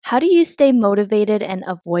How do you stay motivated and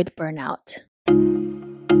avoid burnout?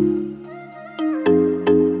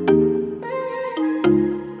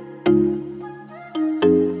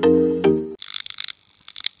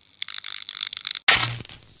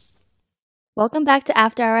 Welcome back to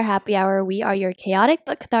After Hour Happy Hour. We are your chaotic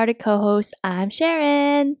but cathartic co-hosts. I'm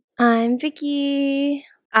Sharon. I'm Vicky.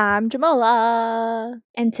 I'm Jamola.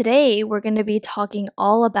 And today we're going to be talking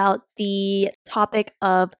all about the topic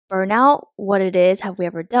of burnout, what it is, have we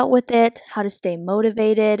ever dealt with it, how to stay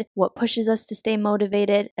motivated, what pushes us to stay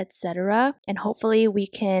motivated, etc. And hopefully we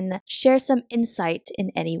can share some insight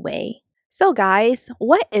in any way. So guys,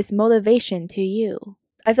 what is motivation to you?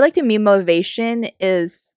 I feel like to me, motivation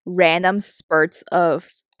is random spurts of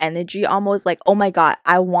energy, almost like, oh my god,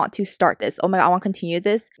 I want to start this. Oh my god, I want to continue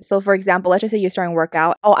this. So for example, let's just say you're starting a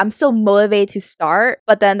workout. Oh, I'm so motivated to start.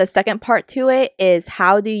 But then the second part to it is,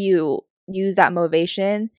 how do you use that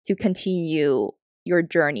motivation to continue your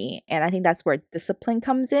journey? And I think that's where discipline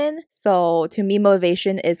comes in. So to me,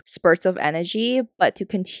 motivation is spurts of energy, but to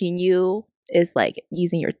continue is like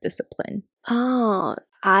using your discipline. Oh,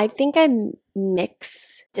 I think I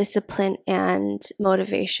mix discipline and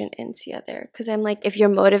motivation in together. Because I'm like, if you're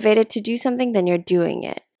motivated to do something, then you're doing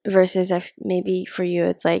it. Versus if maybe for you,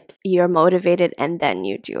 it's like you're motivated and then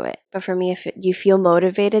you do it. But for me, if you feel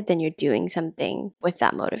motivated, then you're doing something with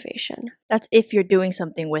that motivation. That's if you're doing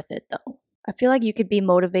something with it, though. I feel like you could be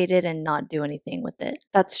motivated and not do anything with it.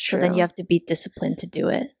 That's true. So then you have to be disciplined to do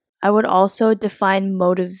it. I would also define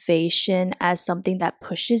motivation as something that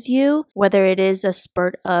pushes you, whether it is a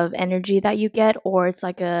spurt of energy that you get or it's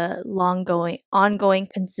like a ongoing,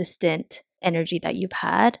 consistent energy that you've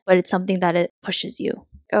had, but it's something that it pushes you.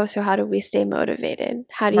 Oh, so how do we stay motivated?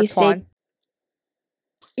 How do you Mark stay? Twain.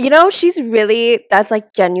 You know, that's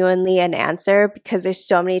like genuinely an answer, because there's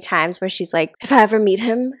so many times where she's like, if I ever meet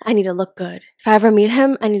him, I need to look good. If I ever meet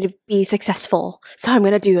him, I need to be successful. So I'm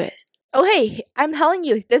going to do it. Oh, hey, I'm telling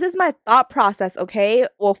you, this is my thought process, okay?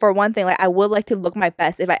 Well, for one thing, like, I would like to look my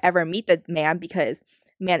best if I ever meet the man, because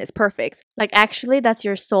man is perfect. Like, actually, that's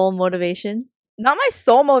your sole motivation? Not my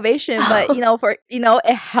sole motivation, but,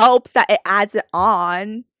 it helps that it adds it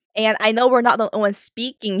on. And I know we're not the only ones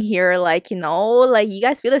speaking here, like you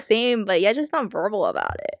guys feel the same, but yeah, just not verbal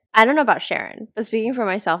about it. I don't know about Sharon, but speaking for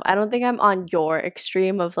myself, I don't think I'm on your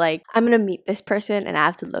extreme of like, I'm going to meet this person and I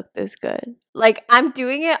have to look this good. Like, I'm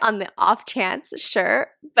doing it on the off chance, sure,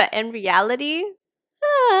 but in reality,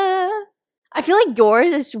 I feel like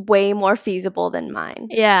yours is way more feasible than mine.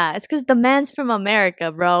 Yeah, it's because the man's from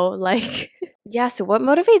America, bro. Like, yeah, so what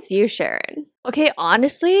motivates you, Sharon? Okay,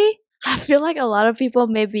 honestly, I feel like a lot of people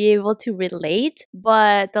may be able to relate,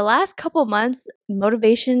 but the last couple months,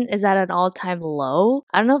 motivation is at an all-time low.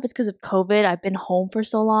 I don't know if it's because of COVID. I've been home for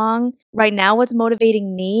so long. Right now, what's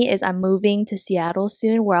motivating me is I'm moving to Seattle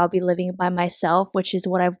soon, where I'll be living by myself, which is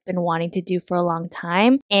what I've been wanting to do for a long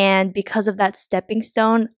time. And because of that stepping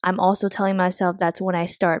stone, I'm also telling myself that's when I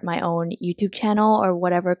start my own YouTube channel or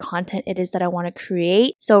whatever content it is that I want to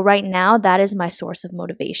create. So right now, that is my source of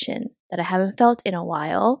motivation that I haven't felt in a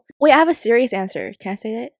while. Wait, I have a serious answer. Can I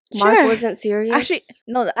say that? Mark Sure. wasn't serious? Actually,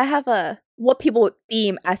 no, I have a what people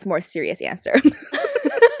deem as more serious answer.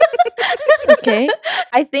 Okay.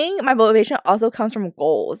 I think my motivation also comes from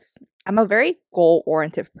goals. I'm a very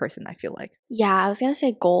goal-oriented person, I feel like. Yeah, I was going to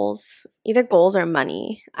say goals. Either goals or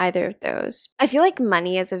money. Either of those. I feel like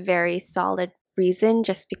money is a very solid reason,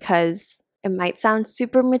 just because it might sound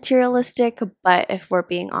super materialistic, but if we're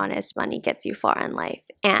being honest, money gets you far in life,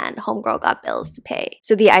 and homegirl got bills to pay.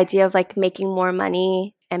 So the idea of like making more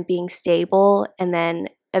money and being stable, and then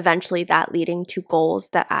eventually that leading to goals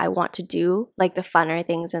that I want to do, like the funner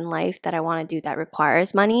things in life that I want to do that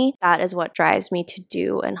requires money, that is what drives me to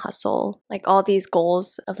do and hustle. Like all these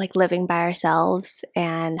goals of like living by ourselves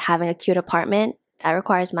and having a cute apartment, that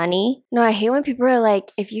requires money. No, I hate when people are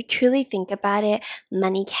like, if you truly think about it,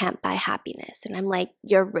 money can't buy happiness. And I'm like,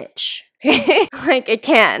 you're rich. Like, it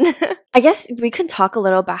can. I guess we could talk a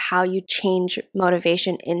little about how you change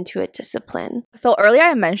motivation into a discipline. So earlier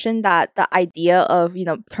I mentioned that the idea of,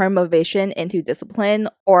 turn motivation into discipline,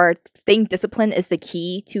 or staying disciplined, is the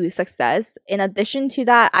key to success. In addition to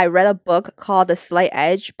that, I read a book called The Slight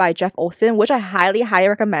Edge by Jeff Olson, which I highly, highly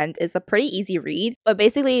recommend. It's a pretty easy read. But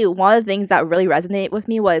basically, one of the things that really resonated with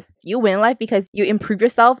me was you win life because you improve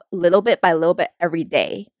yourself little bit by little bit every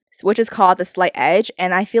day, which is called the slight edge.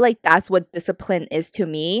 And I feel like that's what discipline is to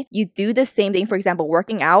me. You do the same thing, for example,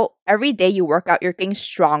 working out every day you work out, you're getting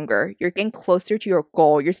stronger, you're getting closer to your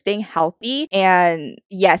goal, you're staying healthy. And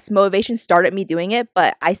yes, motivation started me doing it,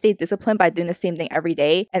 but I stayed disciplined by doing the same thing every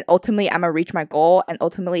day. And ultimately, I'm gonna reach my goal. And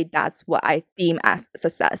ultimately, that's what I deem as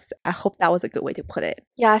success. I hope that was a good way to put it.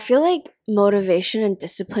 Yeah, I feel like motivation and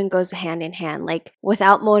discipline goes hand in hand. Like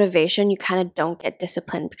without motivation, you kind of don't get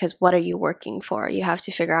disciplined because what are you working for? You have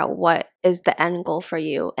to figure out what is the end goal for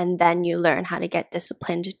you, and then you learn how to get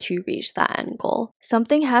disciplined to reach that end goal.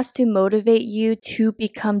 Something has to motivate you to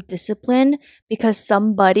become disciplined because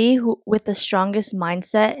somebody who with the strongest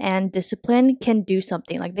mindset and discipline can do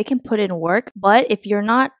something. Like they can put in work, but if you're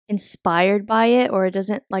not inspired by it or it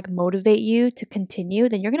doesn't like motivate you to continue,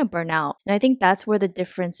 then you're going to burn out. And I think that's where the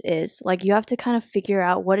difference is. Like you have to kind of figure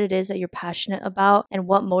out what it is that you're passionate about and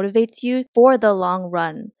what motivates you for the long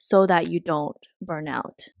run so that you don't burn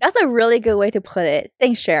out. That's a really good way to put it.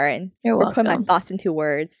 Thanks, Sharon. You're for putting my welcome. thoughts into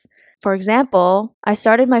words. For example, I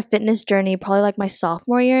started my fitness journey probably like my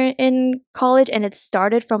sophomore year in college, and it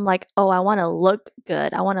started from like, oh, I want to look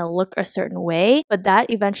good. I want to look a certain way. But that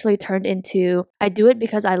eventually turned into, I do it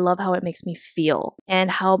because I love how it makes me feel and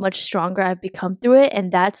how much stronger I've become through it.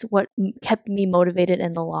 And that's what kept me motivated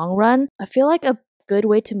in the long run. I feel like a good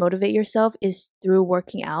way to motivate yourself is through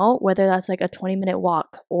working out, whether that's like a 20-minute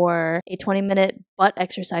walk or a 20-minute butt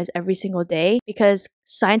exercise every single day, because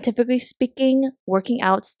scientifically speaking, working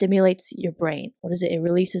out stimulates your brain. What is it? It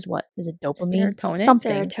releases what? Is it dopamine? Serotonin?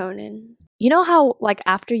 Something. Serotonin. You know how like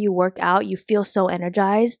after you work out, you feel so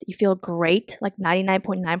energized, you feel great like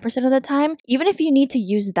 99.9% of the time? Even if you need to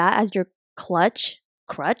use that as your crutch,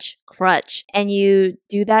 and you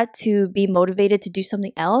do that to be motivated to do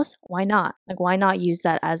something else, why not? Like why not use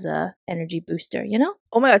that as a energy booster, you know?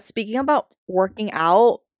 Oh my god, speaking about working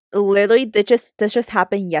out, literally this just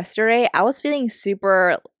happened yesterday. I was feeling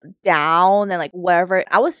super down and like whatever.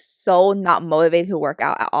 I was so not motivated to work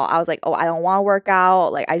out at all. I was like, oh, I don't want to work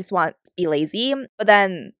out. Like I just want to be lazy. But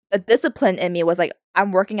then the discipline in me was like,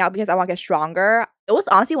 I'm working out because I want to get stronger. It was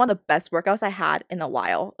honestly one of the best workouts I had in a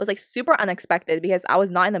while. It was like super unexpected because I was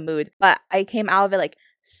not in the mood, but I came out of it like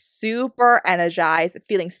super energized,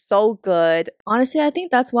 feeling so good. Honestly, I think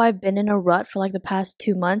that's why I've been in a rut for like the past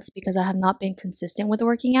 2 months because I have not been consistent with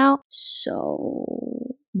working out. So,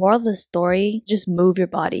 moral of the story, just move your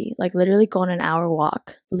body. Like literally go on an hour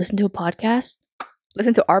walk. Listen to a podcast.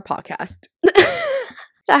 Listen to our podcast.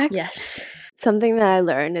 Facts. Yes. Something that I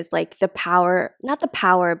learned is like the power, not the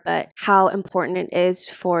power, but how important it is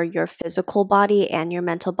for your physical body and your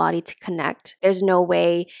mental body to connect. There's no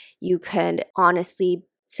way you could honestly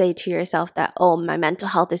say to yourself that, oh, my mental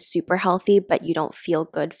health is super healthy, but you don't feel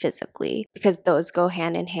good physically, because those go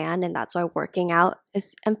hand in hand. And that's why working out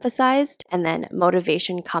is emphasized. And then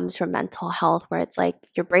motivation comes from mental health, where it's like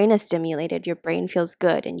your brain is stimulated, your brain feels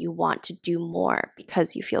good, and you want to do more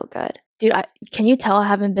because you feel good. Dude, can you tell I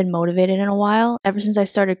haven't been motivated in a while? Ever since I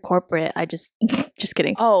started corporate, I just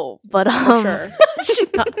kidding. Oh, But for sure.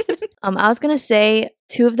 she's not kidding. I was gonna say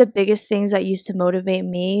 2 of the biggest things that used to motivate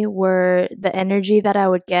me were the energy that I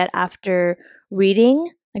would get after reading,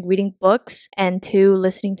 like reading books, and 2,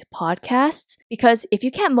 listening to podcasts. Because if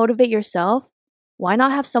you can't motivate yourself, why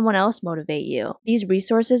not have someone else motivate you? These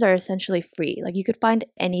resources are essentially free. Like you could find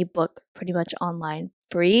any book pretty much online,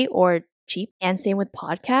 free or cheap, and same with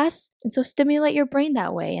podcasts. And so stimulate your brain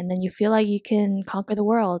that way, and then you feel like you can conquer the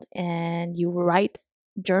world. And you write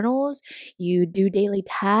journals, you do daily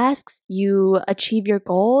tasks, you achieve your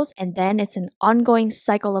goals, and then it's an ongoing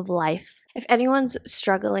cycle of life. If anyone's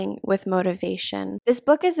struggling with motivation, this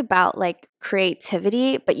book is about like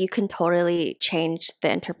creativity, but you can totally change the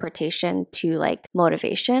interpretation to like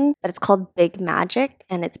motivation. But it's called Big Magic,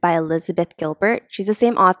 and it's by Elizabeth Gilbert. She's the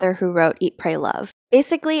same author who wrote Eat, Pray, Love.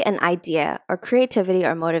 Basically, an idea or creativity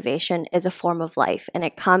or motivation is a form of life, and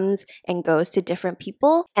it comes and goes to different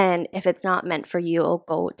people. And if it's not meant for you, it'll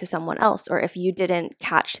go to someone else. Or if you didn't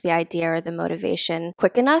catch the idea or the motivation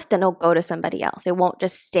quick enough, then it'll go to somebody else. It won't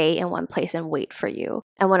just stay in one place and wait for you.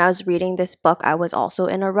 And when I was reading this book, I was also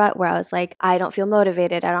in a rut where I was like, I don't feel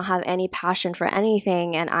motivated. I don't have any passion for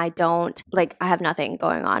anything. And I have nothing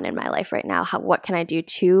going on in my life right now. What can I do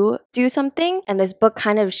to do something? And this book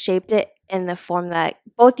kind of shaped it in the form that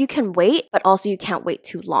both you can wait, but also you can't wait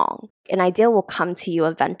too long. An idea will come to you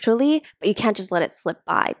eventually, but you can't just let it slip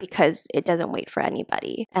by because it doesn't wait for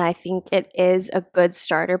anybody. And I think it is a good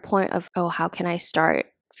starter point of, oh, how can I start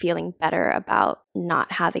feeling better about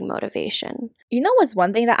not having motivation? You know what's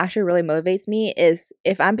one thing that actually really motivates me is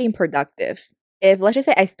if I'm being productive. If, let's just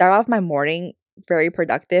say, I start off my morning very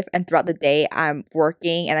productive and throughout the day I'm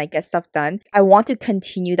working and I get stuff done, I want to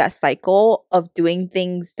continue that cycle of doing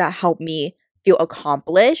things that help me feel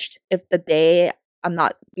accomplished. If the day I'm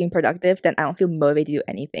not being productive, then I don't feel motivated to do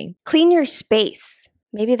anything. Clean your space.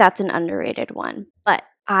 Maybe that's an underrated one. But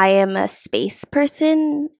I am a space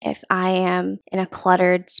person. If I am in a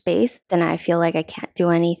cluttered space, then I feel like I can't do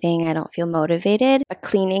anything. I don't feel motivated. But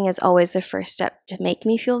cleaning is always the first step to make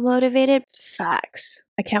me feel motivated. Facts.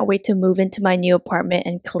 I can't wait to move into my new apartment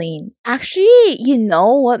and clean. Actually, you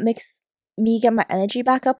know what makes me get my energy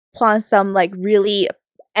back up? Put on some like really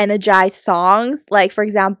energized songs, like for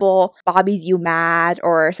example Bobby's You Mad,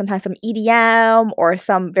 or sometimes some EDM, or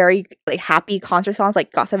some very like happy concert songs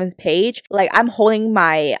like GOT7's Page. Like I'm holding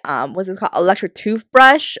my what's this called, electric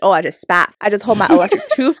toothbrush. Oh, I just spat. I just hold my electric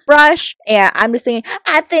toothbrush and I'm just singing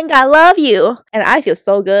I Think I Love You, and I feel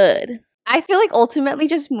so good. I feel like ultimately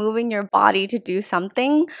just moving your body to do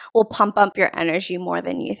something will pump up your energy more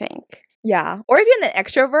than you think. Yeah, or if you're an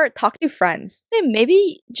extrovert, talk to friends. Say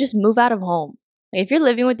maybe just move out of home. Like, if you're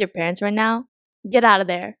living with your parents right now, get out of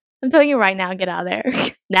there. I'm telling you right now, get out of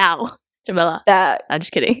there. Now. Jamila. I'm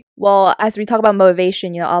just kidding. Well, as we talk about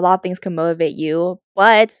motivation, you know, a lot of things can motivate you,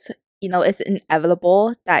 but, you know, it's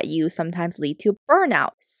inevitable that you sometimes lead to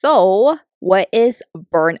burnout. So, what is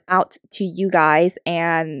burnout to you guys,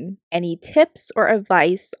 and any tips or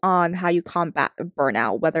advice on how you combat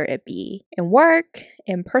burnout, whether it be in work,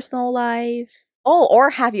 in personal life? Oh, or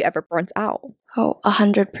have you ever burnt out? Oh,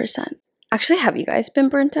 100%. Actually, have you guys been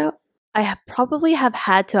burnt out? I probably have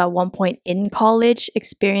had to at one point in college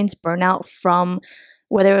experience burnout from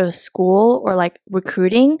whether it was school or like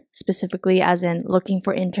recruiting, specifically as in looking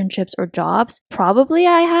for internships or jobs. Probably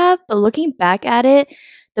I have, but looking back at it,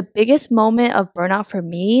 the biggest moment of burnout for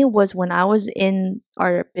me was when I was in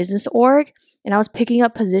our business org and I was picking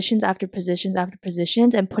up positions after positions after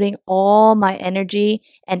positions and putting all my energy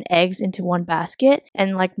and eggs into one basket.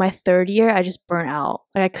 And like my third year, I just burnt out.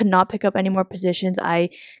 Like I could not pick up any more positions. I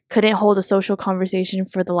couldn't hold a social conversation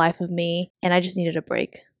for the life of me. And I just needed a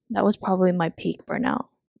break. That was probably my peak burnout.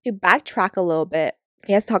 To backtrack a little bit,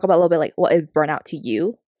 can you guys talk about a little bit like what is burnout to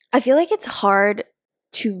you? I feel like it's hard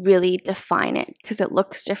to really define it because it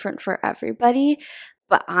looks different for everybody.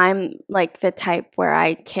 But I'm like the type where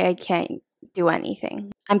I can't do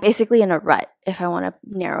anything. I'm basically in a rut, if I want to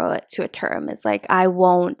narrow it to a term. It's like I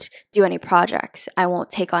won't do any projects. I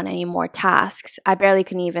won't take on any more tasks. I barely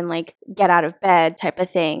can even like get out of bed type of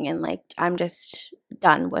thing. And like I'm just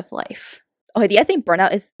done with life. Okay, do you guys think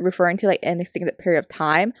burnout is referring to like an extended period of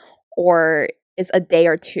time, or is a day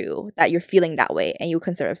or two that you're feeling that way and you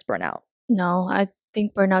consider as burnout? No, I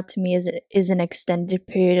think burnout to me is an extended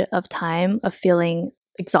period of time of feeling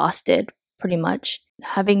exhausted, pretty much.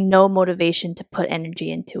 Having no motivation to put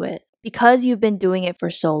energy into it because you've been doing it for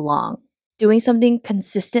so long. Doing something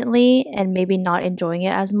consistently and maybe not enjoying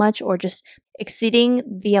it as much, or just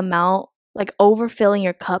exceeding the amount, like overfilling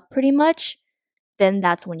your cup pretty much, then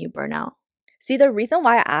that's when you burn out. See, the reason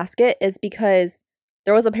why I ask it is because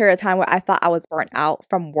there was a period of time where I thought I was burnt out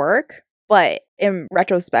from work, but in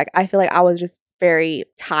retrospect, I feel like I was just very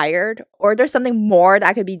tired, or there's something more that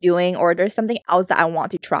I could be doing, or there's something else that I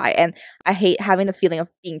want to try, and I hate having the feeling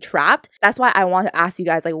of being trapped. That's why I want to ask you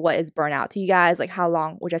guys, like, what is burnout to you guys? Like, how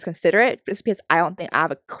long would you guys consider it? Just because I don't think I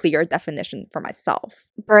have a clear definition for myself.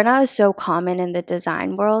 Burnout is so common in the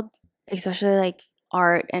design world, especially like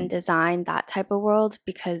art and design, that type of world,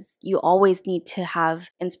 because you always need to have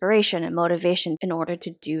inspiration and motivation in order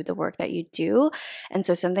to do the work that you do. And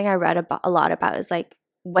so something I read about a lot about is like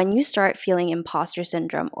when you start feeling imposter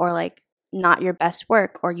syndrome, or like not your best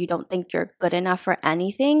work, or you don't think you're good enough for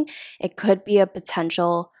anything, it could be a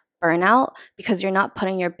potential burnout because you're not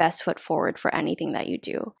putting your best foot forward for anything that you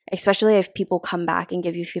do. Especially if people come back and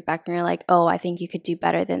give you feedback and you're like, oh, I think you could do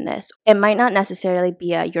better than this. It might not necessarily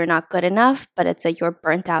be a you're not good enough, but it's a you're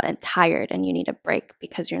burnt out and tired and you need a break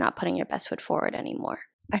because you're not putting your best foot forward anymore.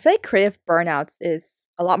 I feel like creative burnouts is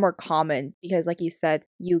a lot more common because, like you said,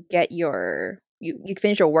 you get your you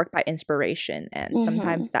finish your work by inspiration, and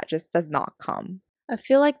sometimes that just does not come. I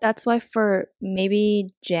feel like that's why for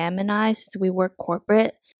maybe Jam and I, since we work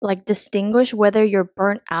corporate, like distinguish whether you're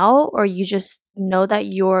burnt out or you just know that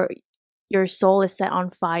your soul is set on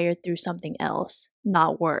fire through something else,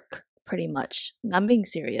 not work, pretty much. I'm being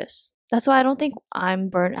serious. That's why I don't think I'm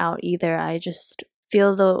burnt out either. I just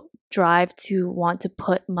feel the drive to want to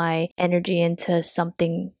put my energy into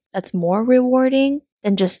something that's more rewarding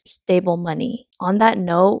than just stable money. On that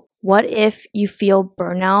note, what if you feel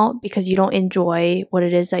burnout because you don't enjoy what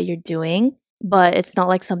it is that you're doing, but it's not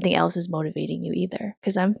like something else is motivating you either?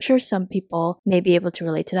 Because I'm sure some people may be able to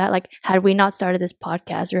relate to that. Like, had we not started this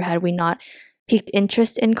podcast, or had we not piqued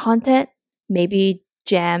interest in content, maybe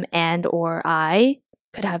Jam and or I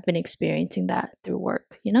could have been experiencing that through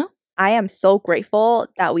work, you know? I am so grateful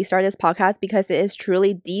that we started this podcast because it is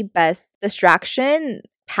truly the best distraction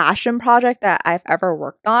passion project that I've ever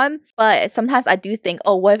worked on. But sometimes I do think,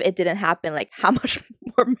 oh, what if it didn't happen? Like, how much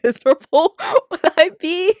more miserable would I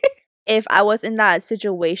be? If I was in that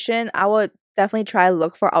situation, I would definitely try to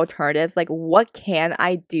look for alternatives. Like, what can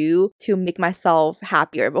I do to make myself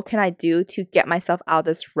happier? What can I do to get myself out of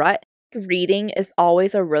this rut? Reading is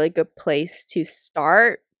always a really good place to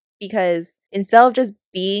start because instead of just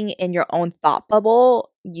being in your own thought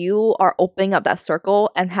bubble, you are opening up that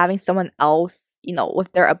circle and having someone else,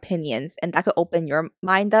 with their opinions, and that could open your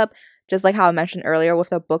mind up. Just like how I mentioned earlier with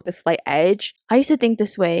the book, The Slight Edge. I used to think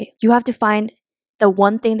this way. You have to find the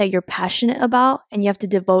one thing that you're passionate about and you have to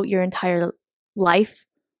devote your entire life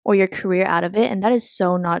or your career out of it. And that is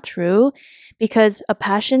so not true, because a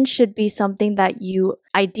passion should be something that you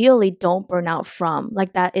ideally don't burn out from.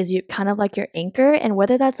 Like, that is kind of like your anchor. And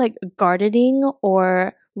whether that's like gardening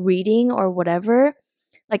or reading or whatever,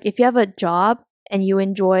 like if you have a job and you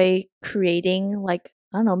enjoy creating, like,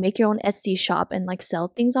 I don't know, make your own Etsy shop and like sell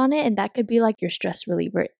things on it, and that could be like your stress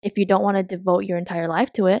reliever. If you don't want to devote your entire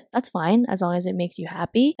life to it, that's fine, as long as it makes you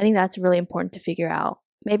happy. I think that's really important to figure out.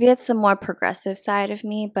 Maybe it's the more progressive side of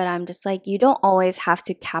me, but I'm just like, you don't always have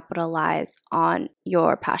to capitalize on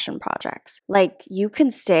your passion projects. Like, you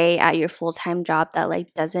can stay at your full-time job that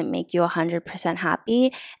like doesn't make you 100%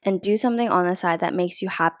 happy and do something on the side that makes you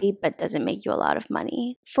happy but doesn't make you a lot of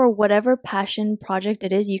money. For whatever passion project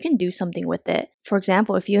it is, you can do something with it. For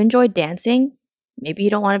example, if you enjoy dancing, maybe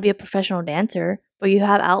you don't want to be a professional dancer, but you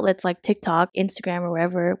have outlets like TikTok, Instagram, or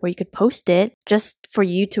wherever where you could post it just for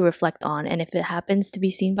you to reflect on. And if it happens to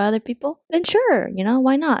be seen by other people, then sure,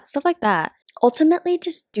 why not? Stuff like that. Ultimately,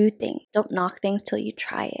 just do things. Don't knock things till you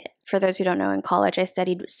try it. For those who don't know, in college, I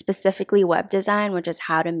studied specifically web design, which is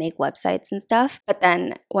how to make websites and stuff. But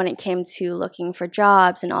then when it came to looking for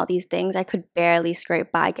jobs and all these things, I could barely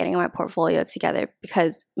scrape by getting my portfolio together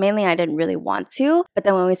because mainly I didn't really want to. But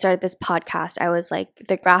then when we started this podcast, I was like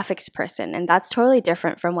the graphics person, and that's totally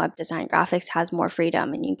different from web design. Graphics has more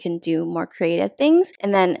freedom and you can do more creative things.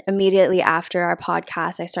 And then immediately after our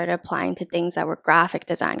podcast, I started applying to things that were graphic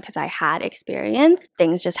design because I had experience.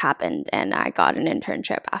 Things just happened and I got an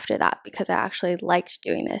internship after that because I actually liked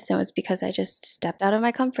doing this. And it was because I just stepped out of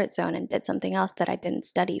my comfort zone and did something else that I didn't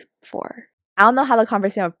study for. I don't know how the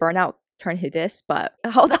conversation of burnout turned to this, but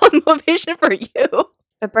how that was motivation for you.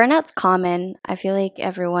 But burnout's common. I feel like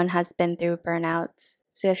everyone has been through burnouts.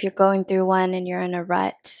 So if you're going through one and you're in a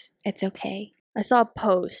rut, it's okay. I saw a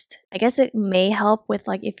post. I guess it may help with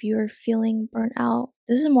like if you're feeling burnt out.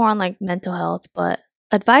 This is more on like mental health, but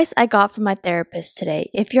advice I got from my therapist today.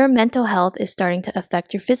 If your mental health is starting to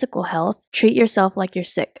affect your physical health, treat yourself like you're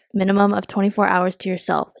sick. Minimum of 24 hours to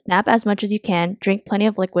yourself. Nap as much as you can. Drink plenty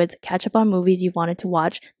of liquids. Catch up on movies you've wanted to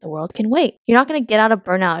watch. The world can wait. You're not going to get out of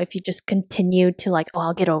burnout if you just continue to like, oh,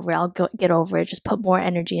 I'll get over it. Get over it. Just put more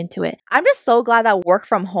energy into it. I'm just so glad that work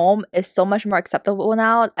from home is so much more acceptable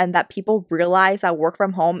now and that people realize that work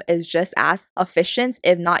from home is just as efficient,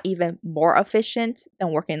 if not even more efficient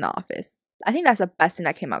than working in the office. I think that's the best thing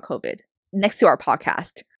that came out of COVID, next to our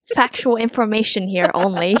podcast. Factual information here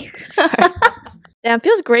only. Damn, it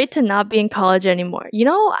feels great to not be in college anymore.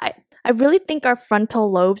 I really think our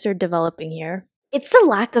frontal lobes are developing here. It's the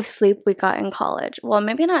lack of sleep we got in college. Well,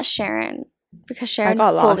 maybe not Sharon, because Sharon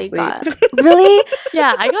fully got. Really?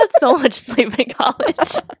 Yeah, I got so much sleep in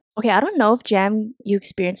college. Okay, I don't know if Jam, you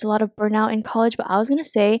experienced a lot of burnout in college, but I was going to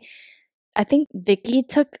say, I think Vicky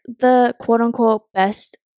took the quote-unquote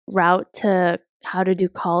best route to how to do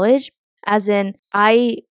college, as in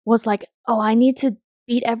I was like, oh, I need to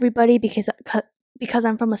beat everybody because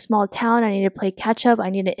I'm from a small town. I need to play catch up. I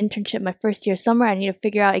need an internship my first year summer. I need to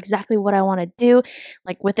figure out exactly what I want to do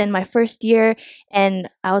like within my first year. And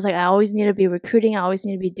I was like, I always need to be recruiting. I always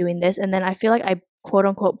need to be doing this. And then I feel like I quote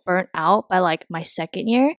unquote burnt out by like my second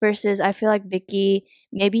year, versus I feel like Vicky,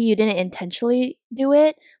 maybe you didn't intentionally do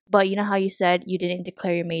it, but you know how you said you didn't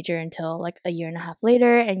declare your major until like a year and a half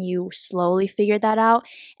later and you slowly figured that out.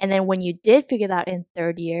 And then when you did figure that out in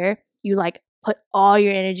third year, you like put all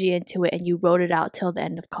your energy into it and you wrote it out till the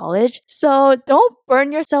end of college. So don't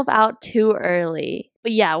burn yourself out too early.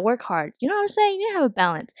 But yeah, work hard. You know what I'm saying? You need to have a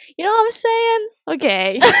balance. You know what I'm saying?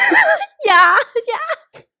 Okay. Yeah.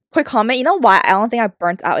 Quick comment, you know why I don't think I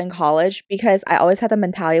burnt out in college? Because I always had the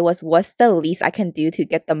mentality was, what's the least I can do to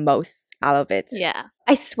get the most out of it? Yeah.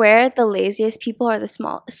 I swear the laziest people are the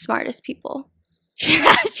smartest people. She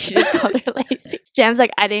just called her lazy. Jam's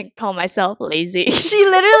like, I didn't call myself lazy. She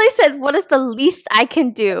literally said, what is the least I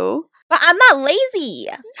can do? But I'm not lazy.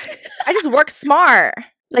 I just work smart.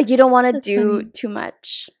 Like, you don't want to That's do funny. too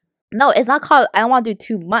much. No, it's not called I don't want to do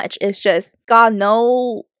too much. It's just God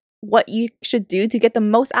know what you should do to get the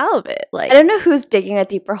most out of it. Like I don't know who's digging a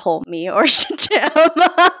deeper hole, me or Jam.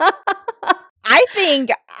 I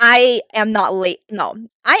think I am not No,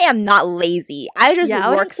 I am not lazy. I just I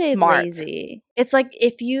work wouldn't say smart. lazy. It's like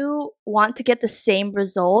if you want to get the same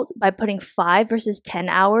result by putting 5 versus 10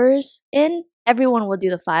 hours in, everyone will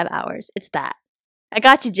do the 5 hours. It's that. I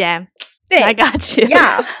got you, Jam. I got you.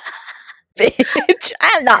 Yeah. Bitch,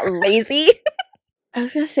 I am not lazy. I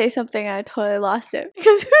was gonna say something and I totally lost it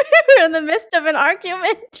because we were in the midst of an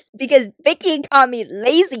argument. Because Vicky called me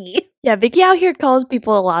lazy. Yeah, Vicky out here calls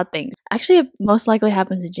people a lot of things. Actually, it most likely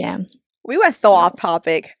happens to Jam. We went so off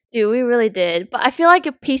topic. Dude, we really did. But I feel like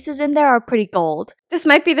the pieces in there are pretty gold. This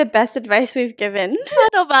might be the best advice we've given. I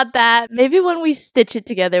don't know about that. Maybe when we stitch it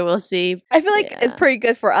together, we'll see. I feel like it's pretty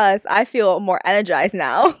good for us. I feel more energized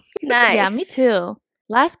now. Nice. Yeah, me too.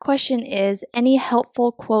 Last question is, any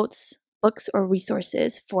helpful quotes, books, or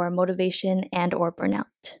resources for motivation and or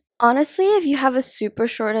burnout? Honestly, if you have a super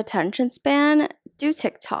short attention span, do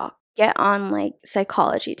TikTok. Get on like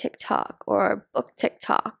psychology TikTok or book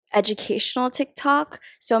TikTok, educational TikTok.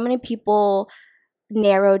 So many people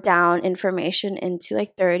narrow down information into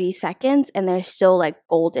like 30 seconds and there's still like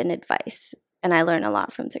golden advice. And I learn a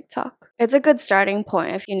lot from TikTok. It's a good starting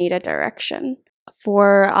point if you need a direction.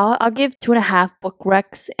 I'll give 2.5 book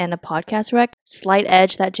recs and a podcast rec. Slight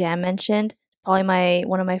Edge that Jam mentioned, probably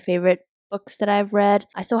one of my favorite books that I've read.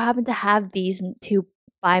 I so happen to have these two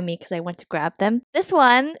by me because I went to grab them. This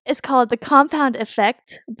one is called The Compound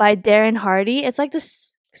Effect by Darren Hardy. It's like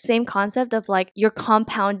this same concept of like you're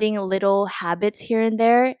compounding little habits here and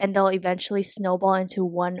there and they'll eventually snowball into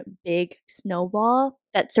one big snowball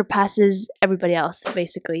that surpasses everybody else,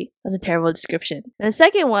 basically. That's a terrible description. And the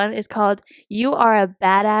second one is called You Are a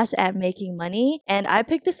Badass at Making Money. And I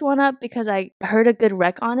picked this one up because I heard a good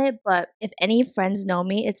rec on it, but if any friends know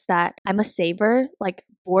me, it's that I'm a saver, like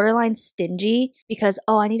borderline stingy, because,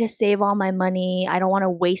 I need to save all my money. I don't want to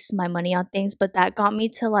waste my money on things, but that got me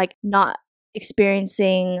to like not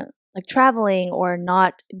experiencing like traveling or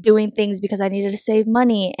not doing things because I needed to save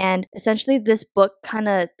money. And essentially this book kind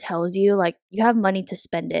of tells you like you have money to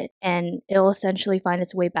spend it and it'll essentially find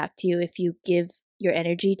its way back to you if you give your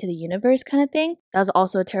energy to the universe kind of thing. That was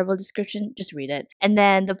also a terrible description. Just read it. And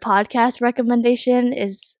then the podcast recommendation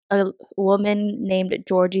is a woman named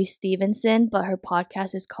Georgie Stevenson, but her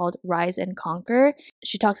podcast is called Rise and Conquer.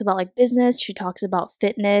 She talks about like business, she talks about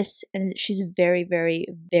fitness, and she's very, very,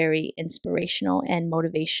 very inspirational and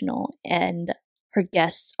motivational. And her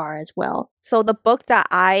guests are as well. So the book that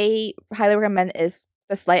I highly recommend is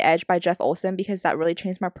The Slight Edge by Jeff Olson because that really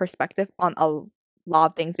changed my perspective on a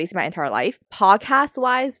lot of things basically my entire life. Podcast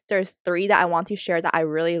wise, there's 3 that I want to share that I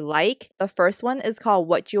really like. The first one is called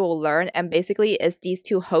What You Will Learn, and basically it's these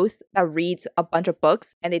 2 hosts that reads a bunch of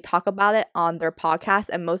books and they talk about it on their podcast,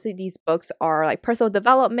 and mostly these books are like personal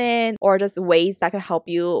development or just ways that could help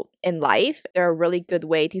you in life. They're a really good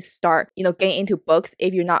way to start, getting into books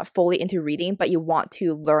if you're not fully into reading but you want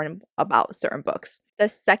to learn about certain books. The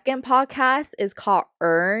second podcast is called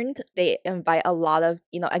Earned. They invite a lot of,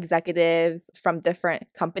 executives from different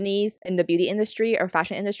companies in the beauty industry or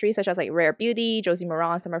fashion industry, such as like Rare Beauty, Josie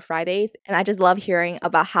Moran, Summer Fridays. And I just love hearing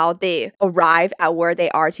about how they arrive at where they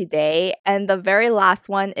are today. And the very last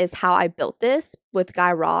one is How I Built This with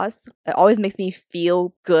Guy Raz. It always makes me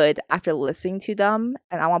feel good after listening to them.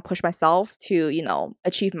 And I want to push myself to,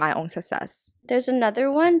 achieve my own success. There's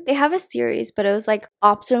another one. They have a series, but it was like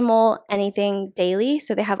Optimal Anything Daily.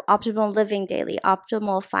 So they have Optimal Living Daily,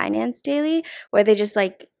 Optimal Finance Daily, where they just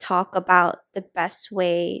like talk about the best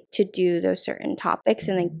way to do those certain topics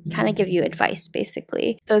and they kind of give you advice,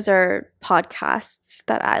 basically. Those are podcasts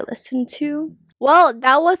that I listen to. Well,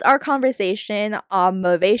 that was our conversation on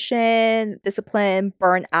motivation, discipline,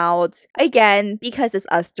 burnout. Again, because it's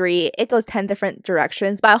us 3, it goes 10 different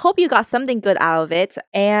directions, but I hope you got something good out of it.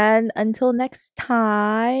 And until next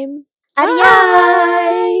time, Adios!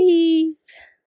 bye!